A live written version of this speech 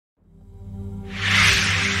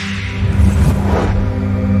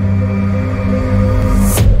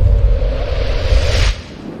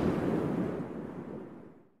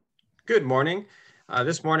Good morning.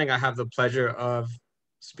 This morning, I have the pleasure of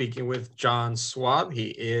speaking with John Swab. He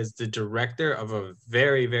is the director of a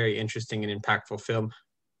very, very interesting and impactful film,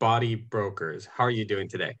 Body Brokers. How are you doing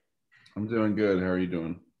today? I'm doing good. How are you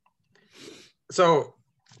doing? So,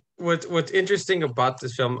 what's interesting about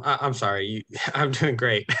this film? I'm sorry, I'm doing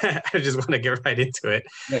great. I just want to get right into it.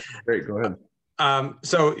 Yeah, great. Go ahead.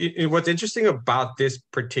 What's interesting about this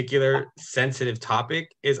particular sensitive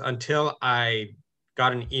topic is until I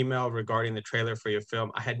got an email regarding the trailer for your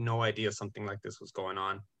film, I had no idea something like this was going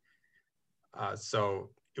on.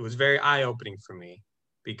 So it was very eye-opening for me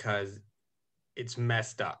because it's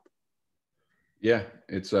messed up. Yeah,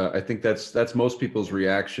 it's. I think that's most people's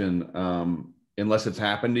reaction. Unless it's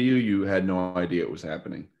happened to you, you had no idea it was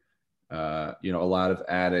happening. A lot of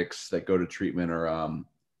addicts that go to treatment are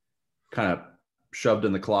kind of shoved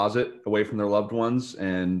in the closet away from their loved ones,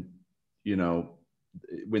 and you know,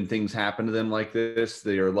 when things happen to them like this,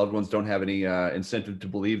 their loved ones don't have any incentive to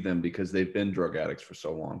believe them because they've been drug addicts for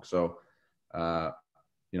so long. So,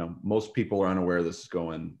 most people are unaware this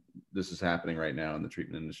is happening right now in the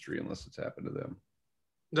treatment industry unless it's happened to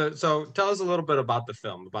them. So tell us a little bit about the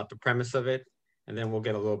film, about the premise of it, and then we'll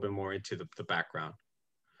get a little bit more into the background.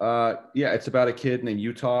 Yeah, it's about a kid named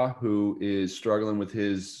Utah who is struggling with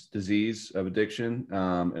his disease of addiction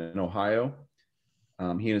in Ohio. He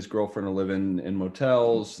and his girlfriend are living in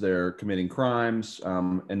motels. They're committing crimes,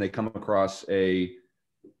 and they come across a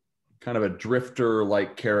kind of a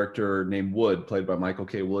drifter-like character named Wood, played by Michael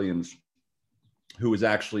K. Williams, who is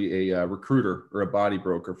actually a recruiter or a body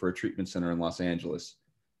broker for a treatment center in Los Angeles.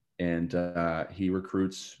 And he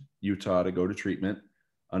recruits Utah to go to treatment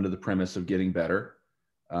under the premise of getting better.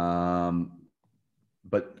 But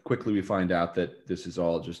quickly we find out that this is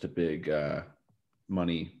all just a big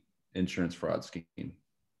money insurance fraud scheme.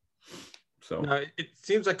 So now, it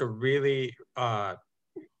seems like a really I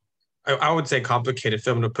would say complicated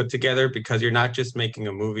film to put together because you're not just making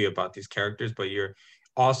a movie about these characters, but you're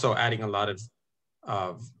also adding a lot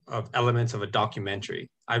of elements of a documentary.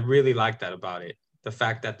 I really like that about it. The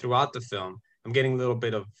fact that throughout the film, I'm getting a little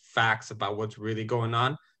bit of facts about what's really going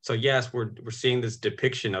on. So yes, we're seeing this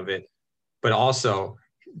depiction of it, but also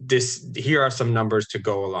here are some numbers to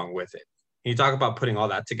go along with it. Can you talk about putting all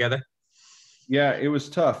that together? yeah, it was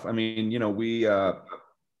tough. I mean, we a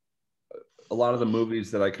lot of the movies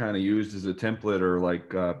that I kind of used as a template are like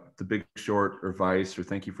The Big Short or Vice or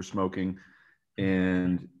Thank You for Smoking.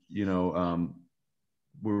 And,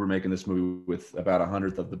 we were making this movie with about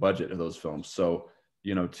 100th of the budget of those films. So,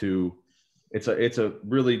 it's a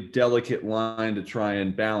really delicate line to try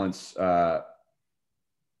and balance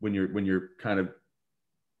when you're kind of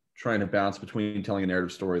trying to bounce between telling a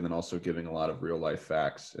narrative story and then also giving a lot of real life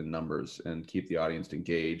facts and numbers and keep the audience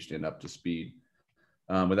engaged and up to speed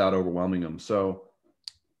without overwhelming them. So,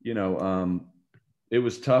 it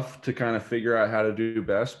was tough to kind of figure out how to do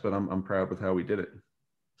best, but I'm proud with how we did it.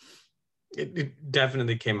 It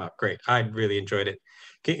definitely came out great. I really enjoyed it.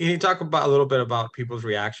 Can you talk about a little bit about people's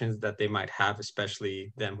reactions that they might have,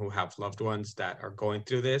 especially them who have loved ones that are going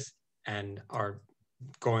through this and are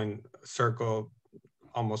going circle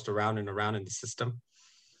almost around and around in the system?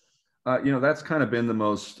 That's kind of been the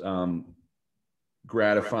most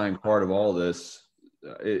gratifying part of all this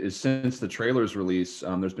is since the trailer's release,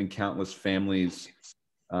 there's been countless families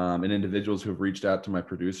and individuals who have reached out to my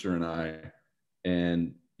producer and I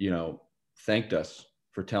and, thanked us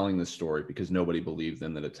for telling this story because nobody believed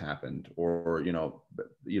them that it's happened. Or,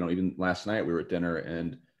 even last night we were at dinner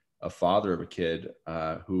and a father of a kid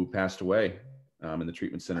who passed away in the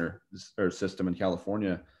treatment center or system in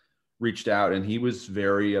California reached out, and he was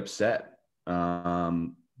very upset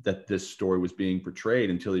that this story was being portrayed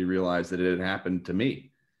until he realized that it had happened to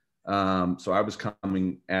me. So I was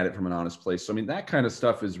coming at it from an honest place. So, I mean, that kind of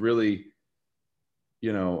stuff is really,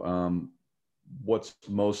 what's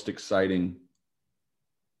most exciting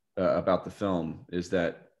about the film is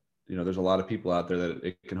that, there's a lot of people out there that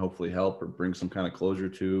it can hopefully help or bring some kind of closure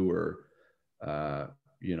to, or,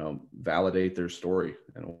 validate their story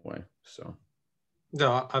in a way. So.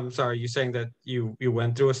 No, I'm sorry. You're saying that you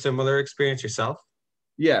went through a similar experience yourself?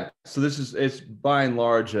 Yeah. So it's by and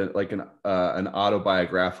large like an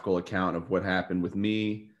autobiographical account of what happened with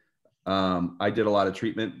me. I did a lot of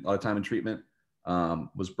time in treatment,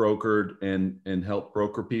 was brokered and helped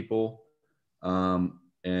broker people.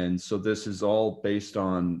 And so this is all based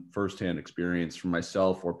on firsthand experience from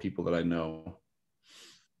myself or people that I know.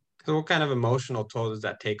 So what kind of emotional toll does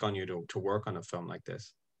that take on you to work on a film like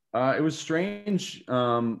this? It was strange.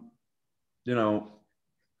 It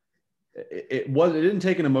didn't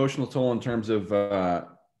take an emotional toll in terms of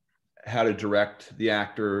how to direct the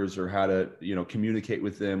actors, or how to, you know, communicate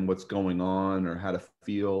with them what's going on, or how to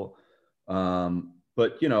feel.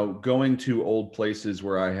 But, you know, going to old places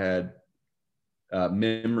where I had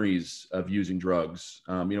memories of using drugs.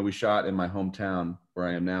 You know, we shot in my hometown where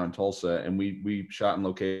I am now in Tulsa, and we shot in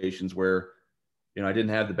locations where, you know, I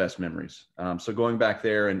didn't have the best memories. So going back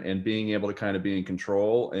there and being able to kind of be in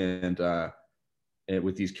control, and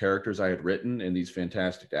with these characters I had written and these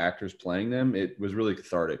fantastic actors playing them, it was really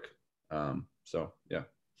cathartic. So yeah.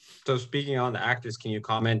 So speaking on the actors, can you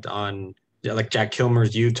comment on, yeah, like Jack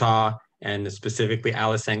Kilmer's Utah and specifically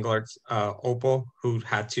Alice Englert's Opal, who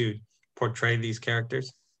had to portray these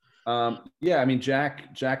characters? Yeah, I mean,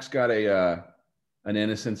 Jack's got a an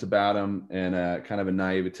innocence about him, and a kind of a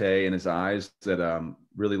naivete in his eyes that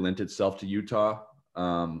really lent itself to Utah.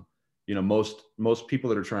 You know, most people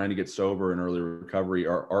that are trying to get sober in early recovery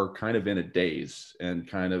are kind of in a daze and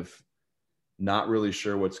kind of not really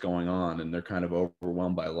sure what's going on, and they're kind of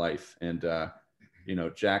overwhelmed by life. And you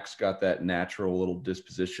know, Jack's got that natural little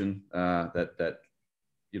disposition that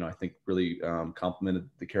you know, I think really complemented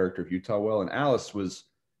the character of Utah well. And Alice was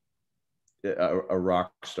a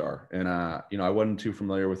rock star, and you know, I wasn't too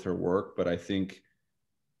familiar with her work, but I think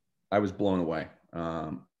I was blown away.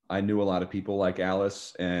 I knew a lot of people like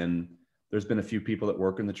Alice, and there's been a few people that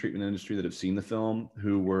work in the treatment industry that have seen the film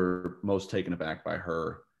who were most taken aback by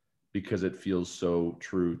her, because it feels so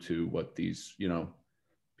true to what these, you know,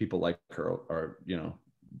 people like her are, you know,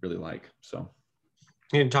 really like. So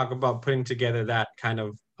You can talk about putting together that kind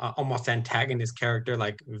of almost antagonist character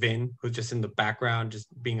like Vin, who's just in the background, just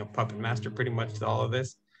being a puppet master pretty much to all of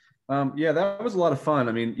this. yeah, that was a lot of fun.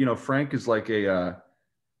 I mean, you know, Frank is like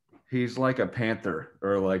he's like a panther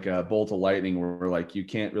or like a bolt of lightning, where like you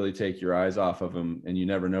can't really take your eyes off of him, and you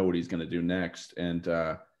never know what he's going to do next. And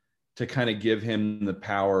to kind of give him the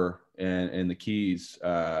power and the keys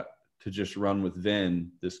to just run with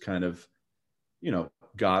Vin, this kind of, you know,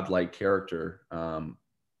 godlike character,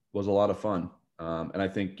 was a lot of fun. And I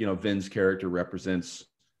think, you know, Vin's character represents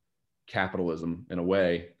capitalism in a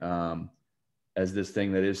way, as this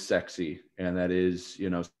thing that is sexy and that is, you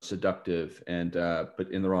know, seductive, and but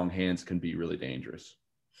in the wrong hands can be really dangerous.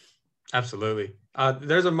 Absolutely.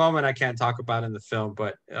 There's a moment I can't talk about in the film,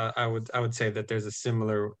 but I would say that there's a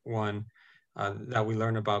similar one that we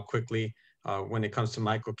learn about quickly when it comes to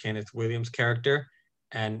Michael Kenneth Williams' character,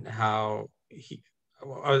 and how he,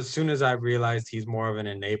 as soon as I realized he's more of an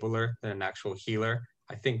enabler than an actual healer,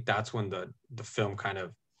 I think that's when the film kind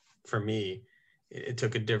of, for me, it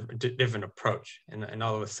took a different approach, and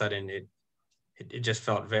all of a sudden it just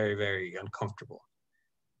felt very, very uncomfortable.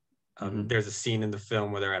 Mm-hmm. There's a scene in the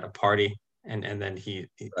film where they're at a party, and then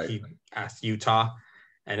Right. he asked Utah,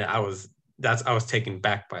 and I was taken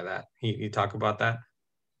back by that. He talk about that.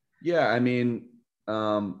 Yeah, I mean,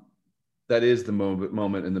 that is the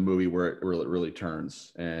moment in the movie where it really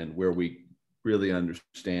turns, and where we really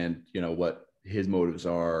understand, you know, what his motives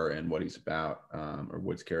are and what he's about, or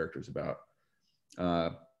what his character's about.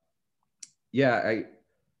 Yeah,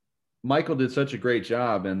 Michael did such a great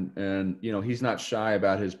job, and you know, he's not shy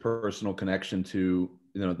about his personal connection to,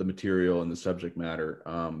 you know, the material and the subject matter.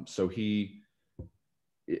 So he,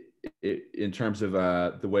 in terms of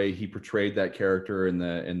the way he portrayed that character,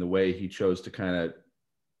 and the way he chose to kind of,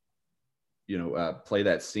 you know, play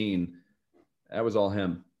that scene, that was all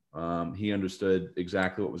him. He understood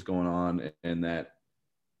exactly what was going on, and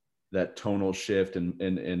that tonal shift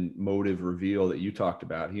and motive reveal that you talked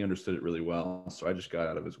about, he understood it really well. So I just got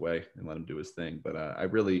out of his way and let him do his thing. But I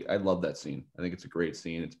love that scene. I think it's a great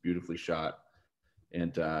scene. It's beautifully shot,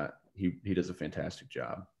 and he does a fantastic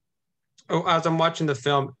job. Oh, as I'm watching the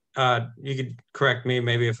film, you could correct me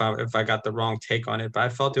maybe if I got the wrong take on it, but I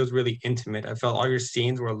felt it was really intimate. I felt all your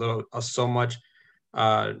scenes were a little so much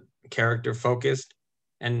uh, character focused,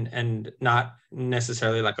 and not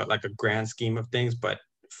necessarily like a grand scheme of things, but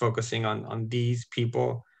focusing on these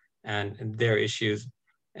people and their issues,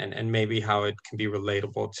 and maybe how it can be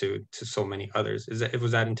relatable to so many others.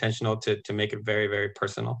 Was that intentional to make it very, very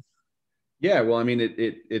personal? Yeah, well, I mean,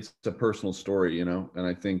 it's a personal story, you know, and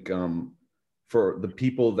I think for the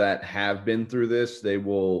people that have been through this, they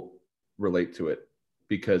will relate to it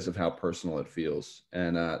because of how personal it feels.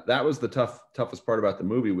 And that was the toughest part about the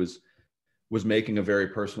movie, was making a very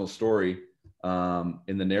personal story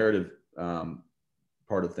in the narrative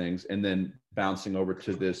part of things, and then bouncing over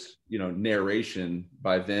to this, you know, narration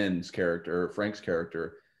by Vin's character, or Frank's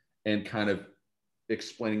character, and kind of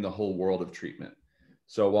explaining the whole world of treatment.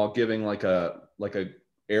 So while giving like a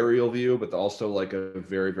aerial view, but also like a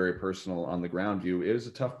very, very personal on the ground view, it was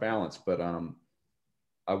a tough balance. But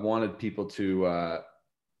I wanted people to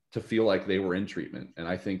feel like they were in treatment, and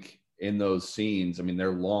I think in those scenes, I mean,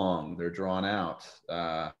 they're long, they're drawn out,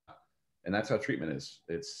 and that's how treatment is.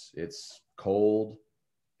 It's cold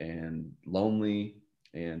and lonely,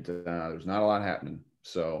 and there's not a lot happening.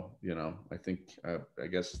 So, you know, I think, I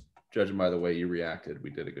guess, judging by the way you reacted, we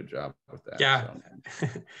did a good job with that. Yeah. So.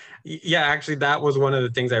 Yeah, actually that was one of the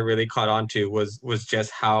things I really caught on to was just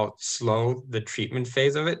how slow the treatment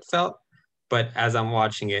phase of it felt. But as I'm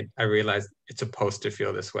watching it, I realized it's supposed to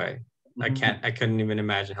feel this way. Mm-hmm. I couldn't even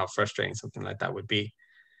imagine how frustrating something like that would be.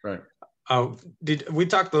 Right. Did we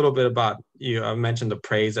talked a little bit about you mentioned the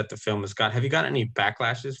praise that the film has got? Have you got any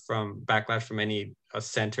backlash from any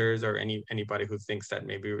centers or anybody who thinks that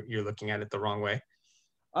maybe you're looking at it the wrong way?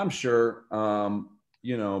 I'm sure,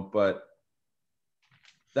 you know, but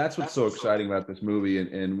that's what's so exciting about this movie.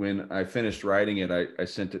 And when I finished writing it, I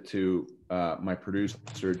sent it to my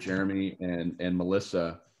producer, Jeremy, and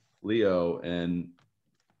Melissa Leo, and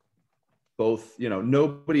both, you know,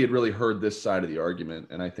 nobody had really heard this side of the argument.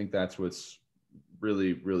 And I think that's what's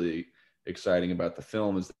really, really exciting about the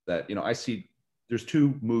film is that, you know, I see there's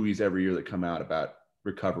 2 movies every year that come out about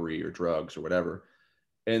recovery or drugs or whatever.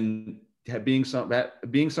 And being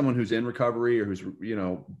someone who's in recovery or who's, you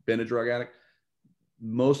know, been a drug addict,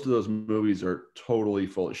 most of those movies are totally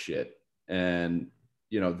full of shit. And,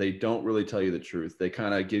 you know, they don't really tell you the truth. They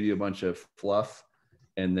kind of give you a bunch of fluff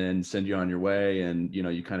and then send you on your way. And, you know,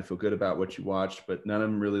 you kind of feel good about what you watched, but none of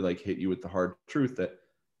them really like hit you with the hard truth that,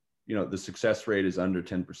 you know, the success rate is under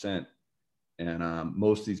 10%. And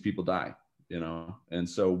most of these people die, you know? And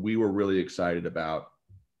so we were really excited about,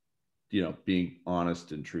 you know, being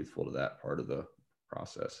honest and truthful to that part of the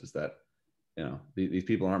process, is that, you know, these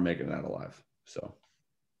people aren't making it out alive. So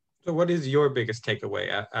what is your biggest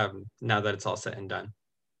takeaway now that it's all said and done?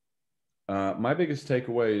 my biggest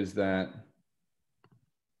takeaway is that,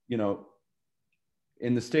 you know,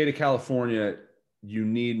 in the state of California, you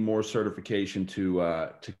need more certification to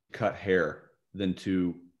cut hair than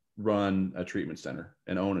to run a treatment center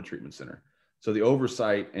and own a treatment center. So the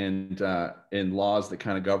oversight and laws that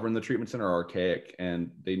kind of govern the treatment center are archaic,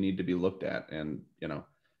 and they need to be looked at. And, you know,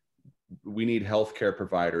 we need healthcare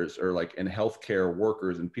providers and healthcare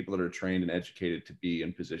workers and people that are trained and educated to be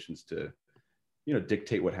in positions to, you know,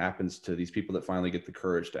 dictate what happens to these people that finally get the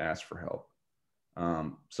courage to ask for help.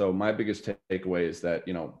 So my biggest takeaway is that,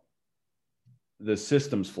 you know, the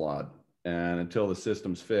system's flawed, and until the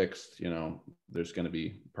system's fixed, you know, there's going to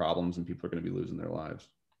be problems and people are going to be losing their lives.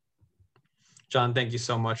 John, thank you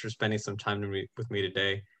so much for spending some time with me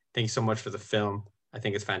today. Thank you so much for the film. I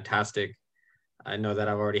think it's fantastic. I know that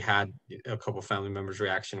I've already had a couple family members'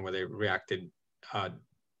 reaction where they reacted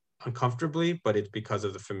uncomfortably, but it's because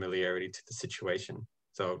of the familiarity to the situation.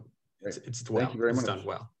 So it's well. Thank you very much. Done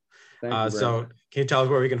well. Thank you very much. Can you tell us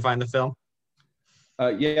where we can find the film?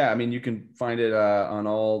 Yeah, I mean, you can find it on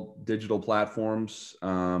all digital platforms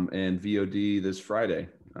and VOD this Friday.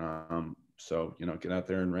 So, you know, get out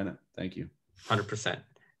there and rent it. Thank you. 100%.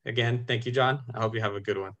 Again, thank you, John. I hope you have a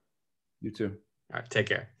good one. You too. All right, take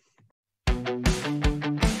care.